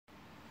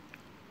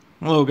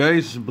Hello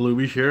guys,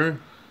 Bluebish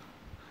here.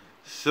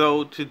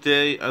 So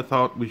today I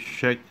thought we'd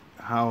check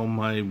how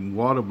my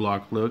water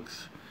block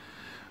looks.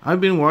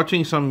 I've been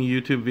watching some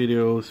YouTube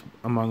videos,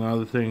 among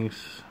other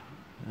things,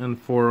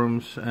 and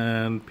forums,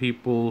 and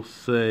people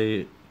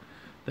say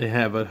they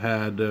haven't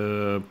had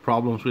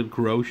problems with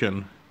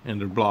corrosion in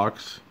their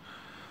blocks.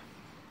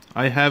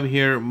 I have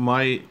here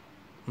my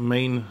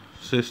main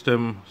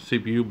system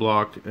CPU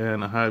block,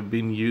 and I have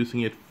been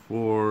using it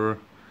for,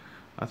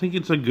 I think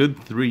it's a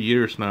good 3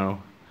 years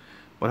now.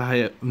 But I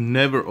have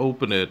never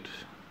opened it.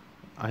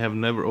 I have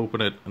never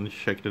opened it and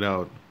checked it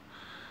out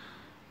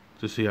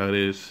to see how it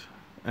is.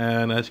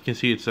 And as you can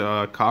see, it's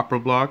a copper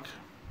block.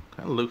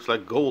 Kind of looks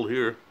like gold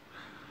here.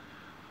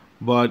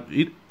 But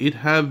it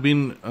have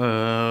been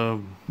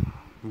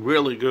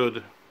really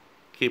good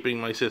keeping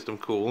my system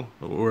cool,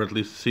 or at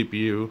least the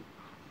CPU.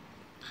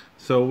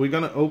 So we're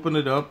gonna open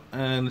it up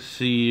and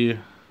see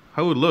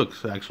how it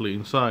looks actually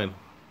inside.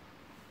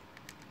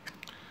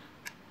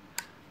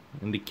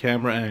 And the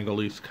camera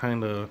angle is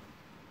kind of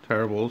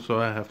terrible, so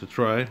I have to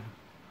try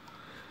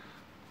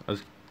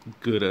as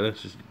good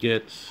as it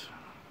gets.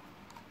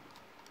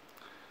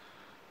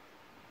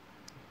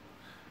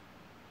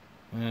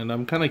 And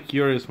I'm kind of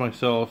curious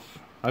myself.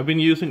 I've been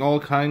using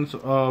all kinds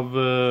of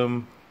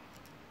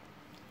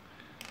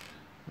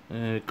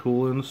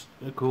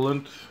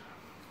coolant.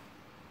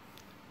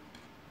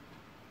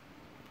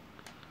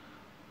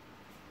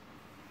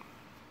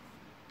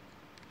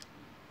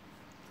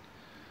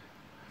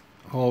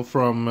 All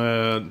from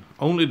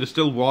only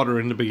distilled water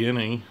in the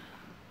beginning,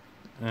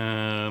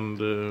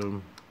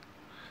 and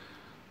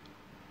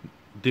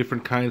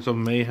different kinds of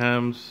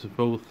mayhems,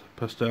 both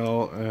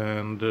pastel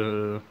and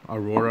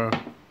aurora.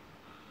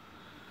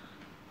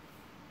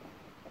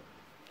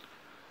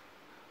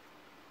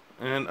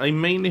 And I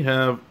mainly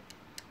have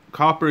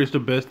copper is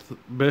the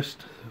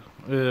best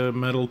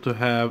metal to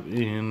have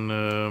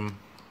in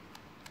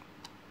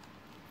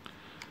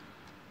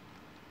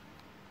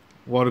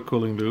water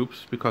cooling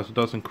loops, because it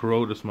doesn't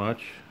corrode as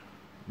much.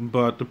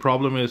 But the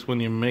problem is when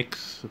you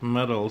mix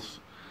metals,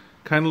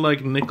 kind of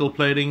like nickel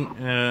plating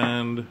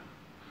and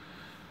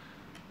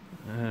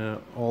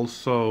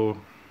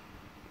also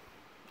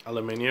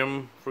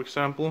aluminium, for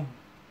example.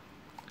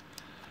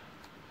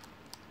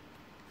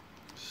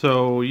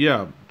 So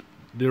yeah,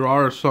 there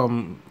are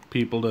some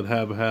people that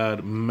have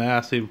had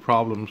massive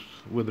problems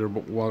with their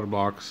water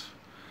blocks,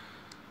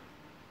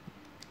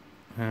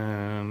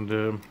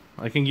 and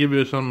I can give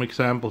you some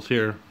examples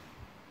here.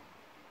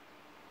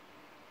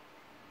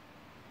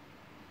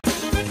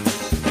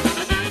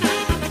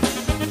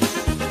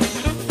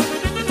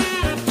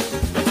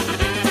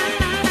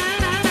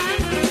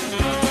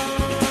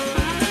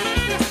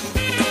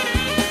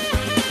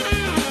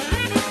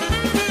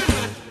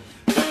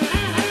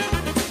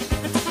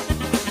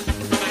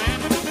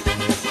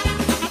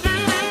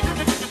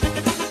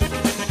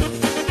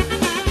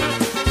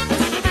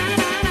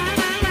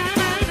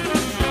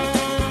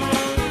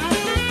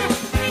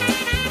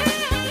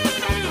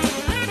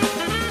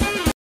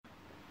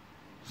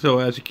 So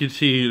as you can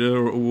see,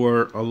 there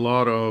were a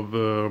lot of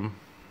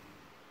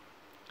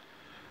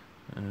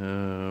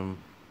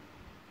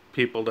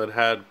people that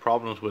had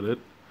problems with it.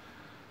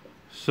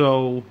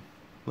 So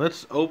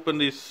let's open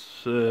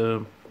this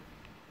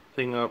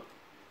thing up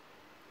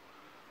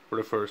for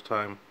the first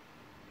time.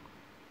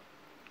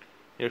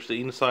 Here's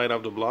the inside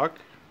of the block.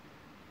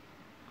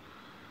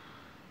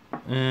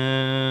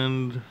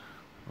 And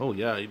oh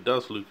yeah, it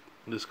does look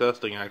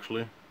disgusting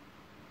actually.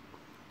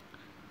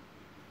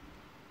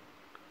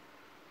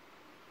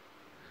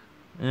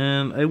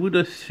 And I would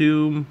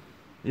assume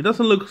it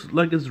doesn't look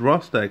like it's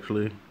rust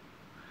actually.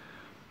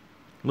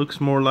 Looks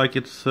more like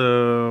it's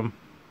what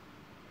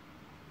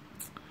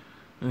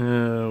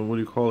do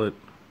you call it?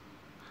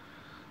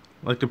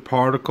 Like the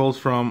particles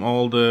from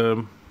all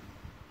the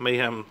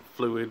mayhem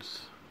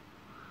fluids.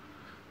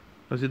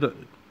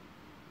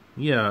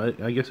 Yeah,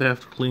 I guess I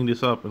have to clean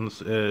this up and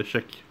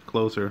check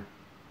closer.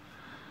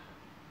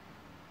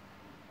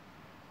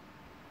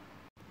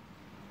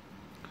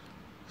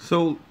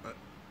 So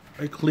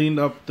I cleaned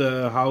up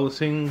the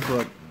housing,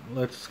 but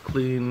let's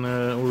clean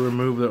or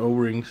remove the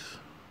O-rings.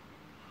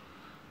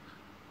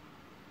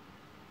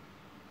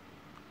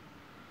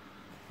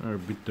 They're a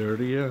bit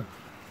dirty, yeah.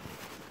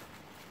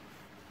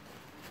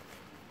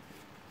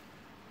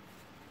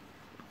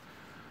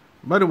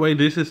 By the way,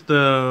 this is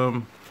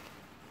the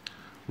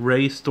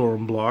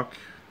Raystorm block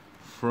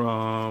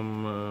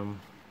from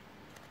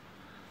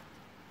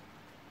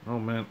oh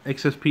man,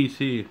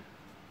 XSPC.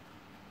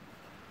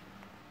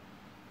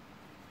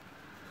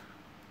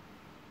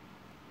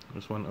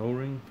 There's one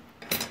O-ring.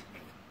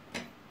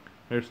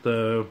 There's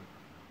the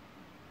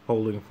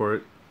holding for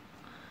it.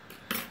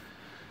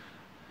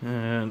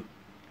 And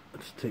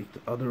let's take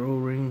the other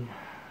O-ring.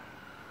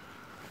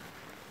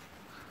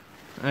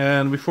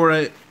 And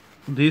before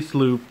this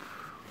loop,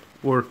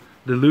 or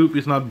the loop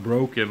is not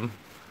broken.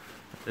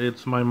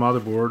 It's my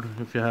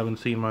motherboard, if you haven't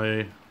seen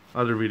my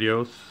other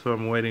videos, so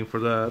I'm waiting for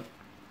that.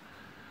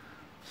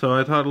 So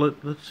I thought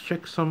let's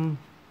check some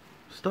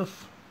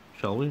stuff,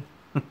 shall we?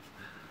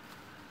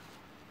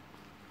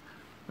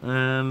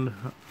 and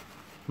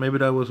maybe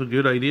that was a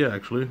good idea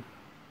actually.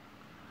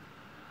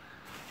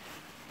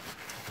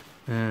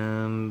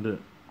 And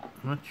I'm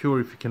not sure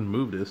if you can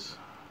move this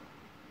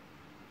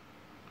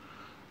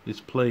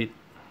plate.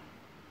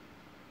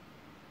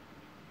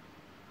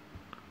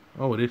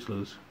 Oh, it is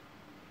loose.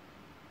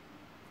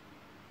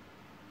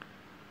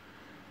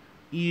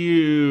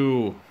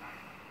 Ew.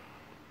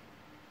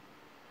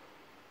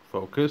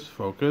 Focus,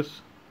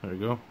 focus. There you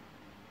go.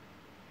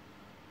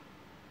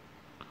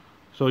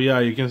 So yeah,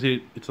 you can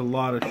see it's a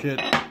lot of shit.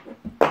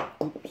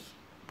 Oops.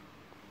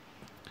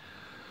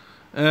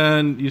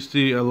 And you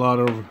see a lot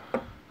of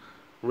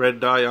red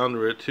dye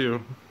under it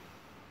too.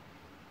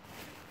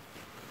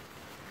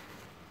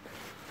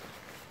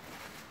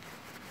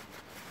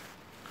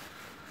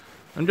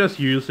 I'm just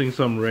using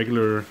some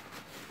regular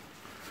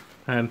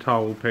hand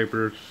towel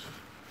papers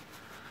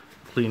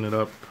to clean it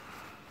up.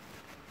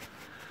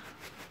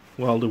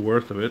 Well, the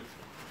worst of it.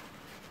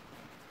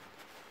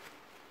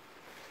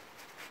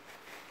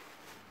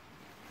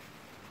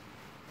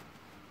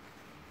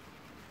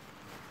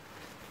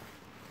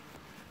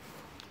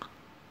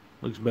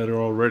 Looks better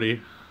already.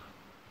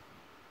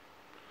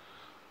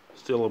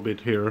 Still a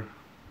bit here.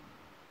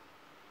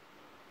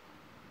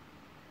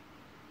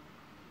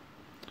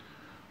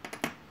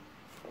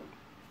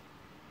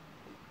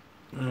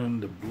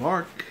 And the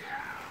block.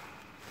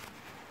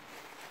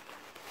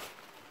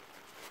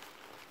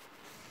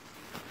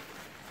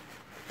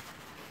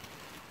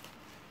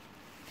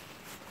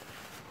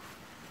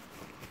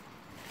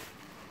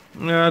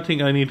 Yeah, I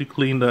think I need to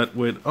clean that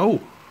with...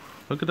 Oh,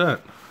 look at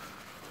that.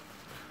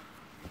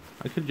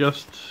 I could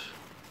just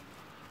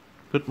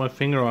put my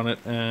finger on it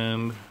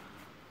and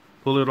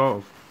pull it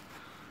off.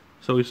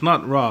 So it's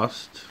not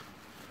rust,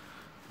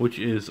 which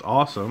is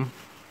awesome.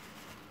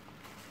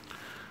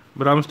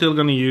 But I'm still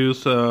gonna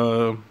use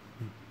a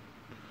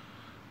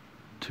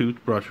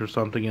toothbrush or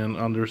something and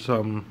under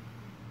some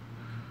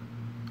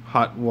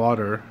hot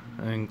water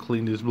and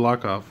clean this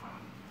block off.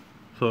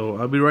 So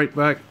I'll be right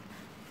back.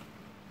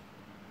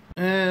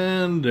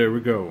 And there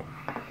we go.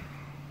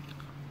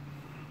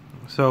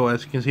 So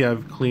as you can see,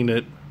 I've cleaned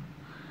it.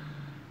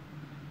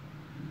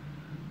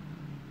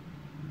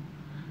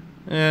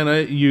 And I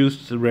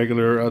used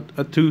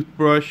a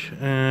toothbrush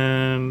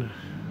and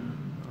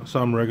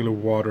some regular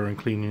water and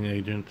cleaning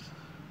agent.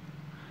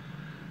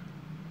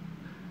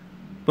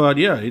 But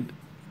yeah,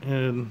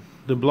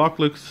 the block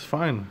looks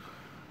fine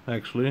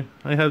actually.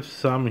 I have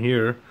some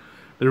here.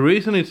 The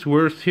reason it's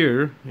worse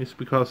here is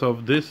because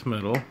of this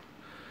metal.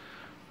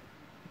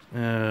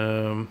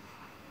 And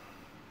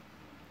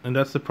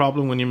that's the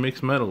problem when you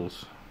mix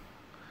metals.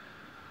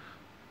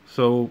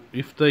 So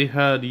if they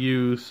had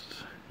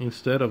used,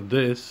 instead of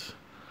this,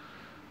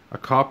 a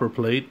copper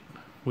plate,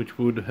 which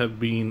would have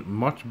been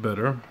much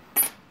better,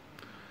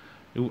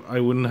 I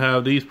wouldn't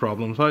have these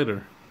problems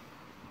either.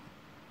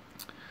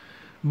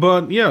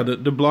 But yeah,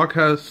 the block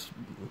has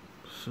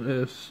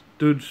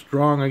stood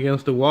strong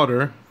against the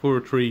water for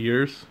 3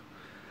 years,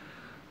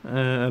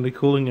 and the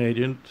cooling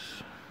agent.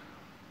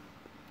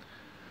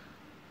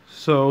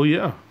 So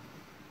yeah,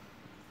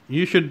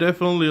 you should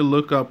definitely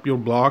look up your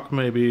block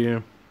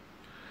maybe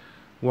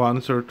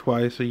once or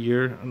twice a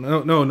year.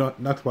 No,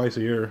 not twice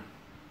a year.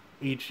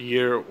 Each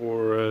year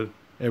or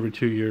every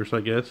 2 years,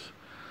 I guess.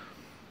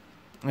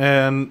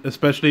 And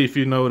especially if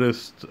you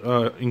noticed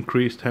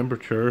increased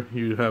temperature,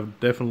 you have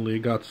definitely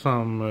got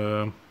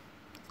some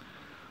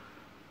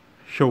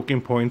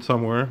choking point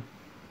somewhere.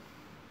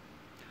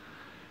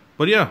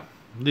 But yeah,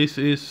 this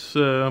is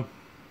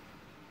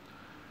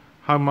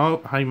how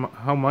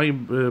my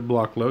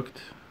block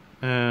looked,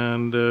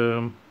 and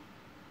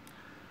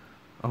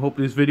I hope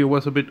this video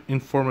was a bit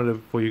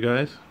informative for you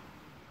guys,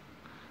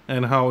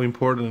 and how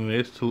important it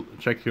is to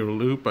check your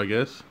loop, I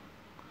guess.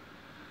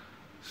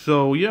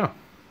 So yeah,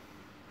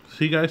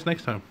 see you guys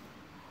next time.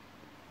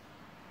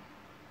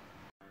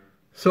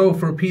 So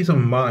for peace of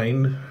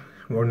mind,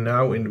 we're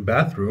now in the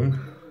bathroom,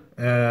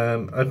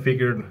 and I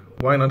figured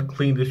why not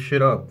clean this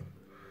shit up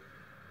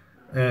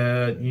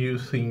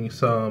using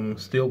some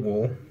steel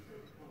wool.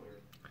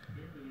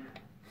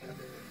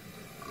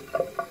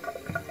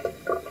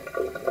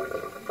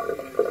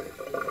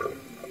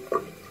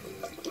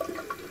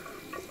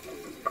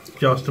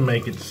 Just to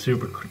make it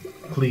super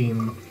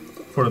clean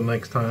for the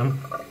next time.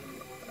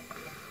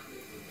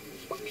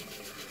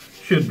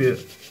 Should be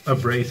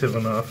abrasive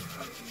enough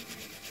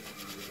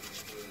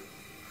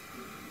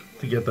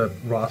to get that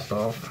rust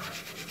off.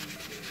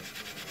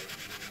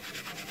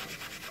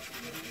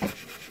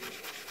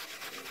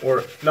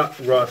 Or not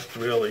rust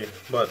really,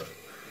 but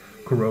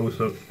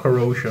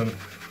corrosion.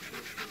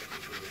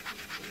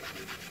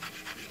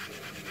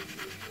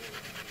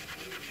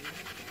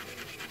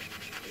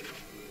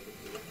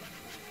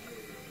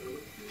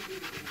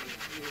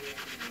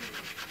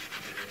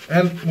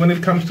 And when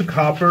it comes to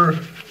copper,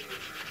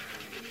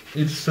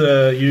 it's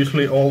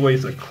usually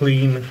always a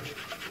clean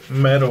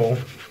metal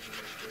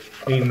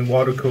in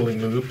water cooling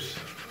loops.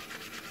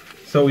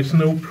 So it's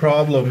no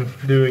problem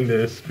doing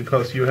this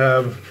because you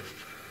have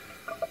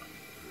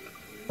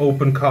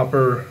open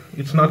copper.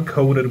 It's not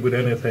coated with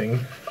anything.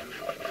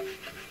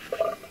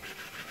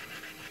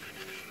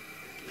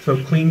 So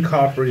clean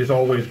copper is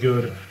always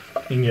good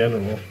in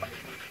general.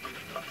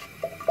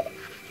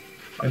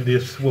 And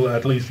this will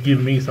at least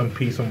give me some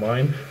peace of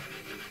mind.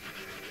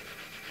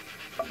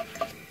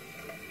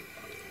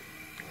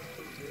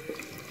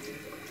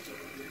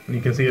 And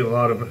you can see a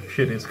lot of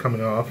shit is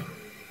coming off.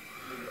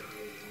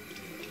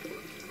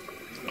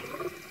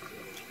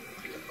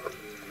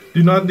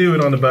 Do not do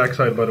it on the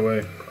backside, by the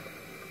way.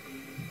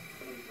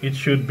 It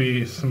should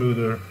be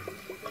smoother.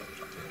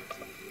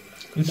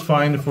 It's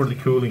fine for the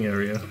cooling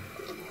area.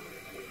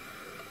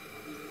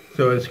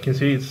 So as you can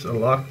see, it's a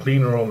lot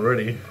cleaner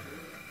already.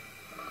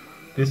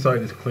 This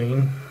side is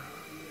clean.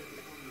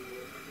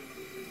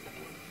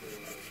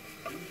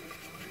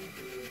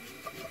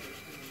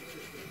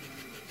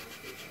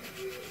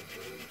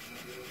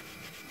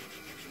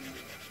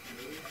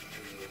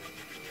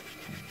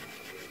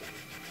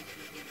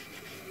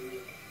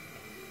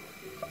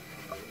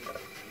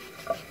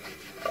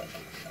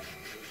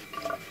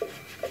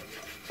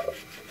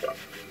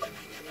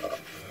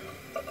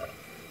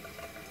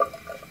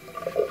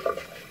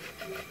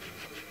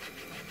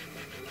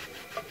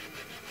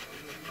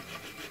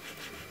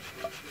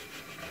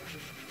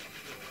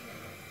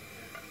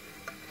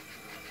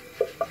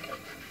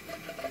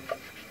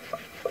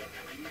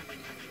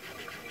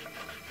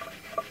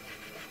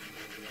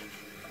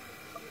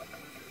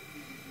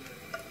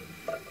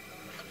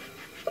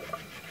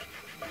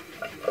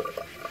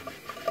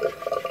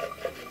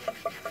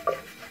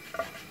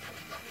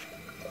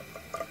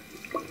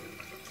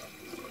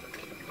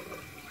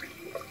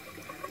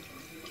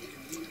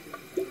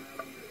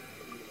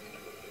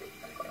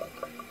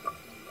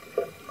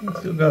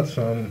 Still got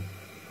some.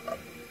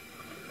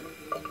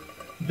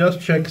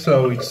 Just check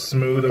so it's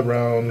smooth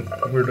around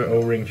where the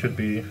O-ring should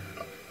be.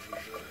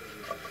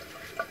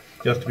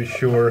 Just to be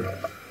sure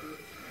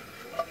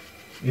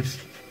it's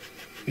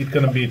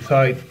gonna be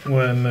tight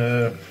when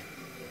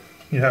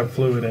you have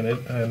fluid in it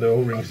and the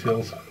O-ring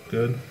seals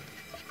good.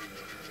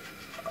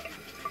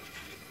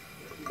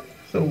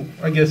 So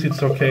I guess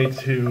it's okay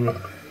to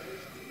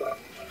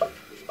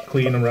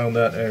clean around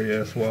that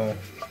area as well,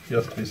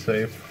 just to be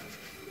safe.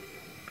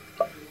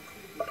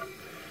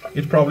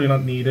 It's probably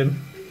not needed,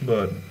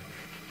 but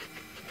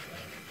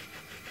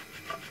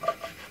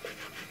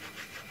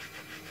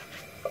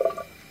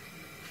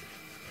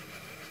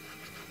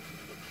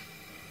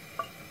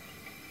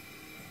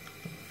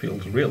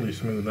feels really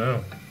smooth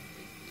now.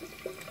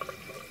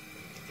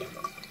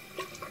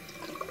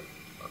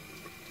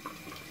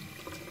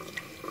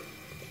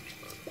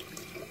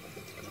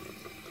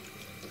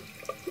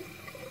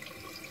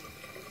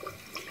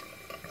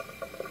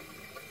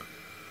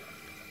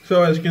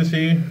 So as you can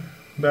see,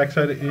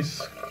 backside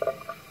is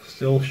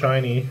still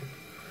shiny,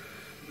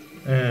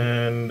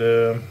 and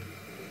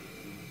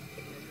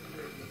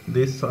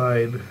this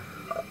side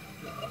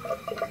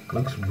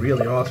looks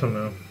really awesome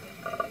now.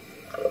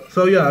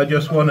 So yeah, I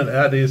just wanted to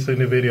add this in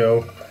the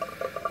video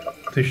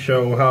to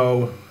show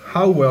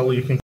how well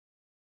you can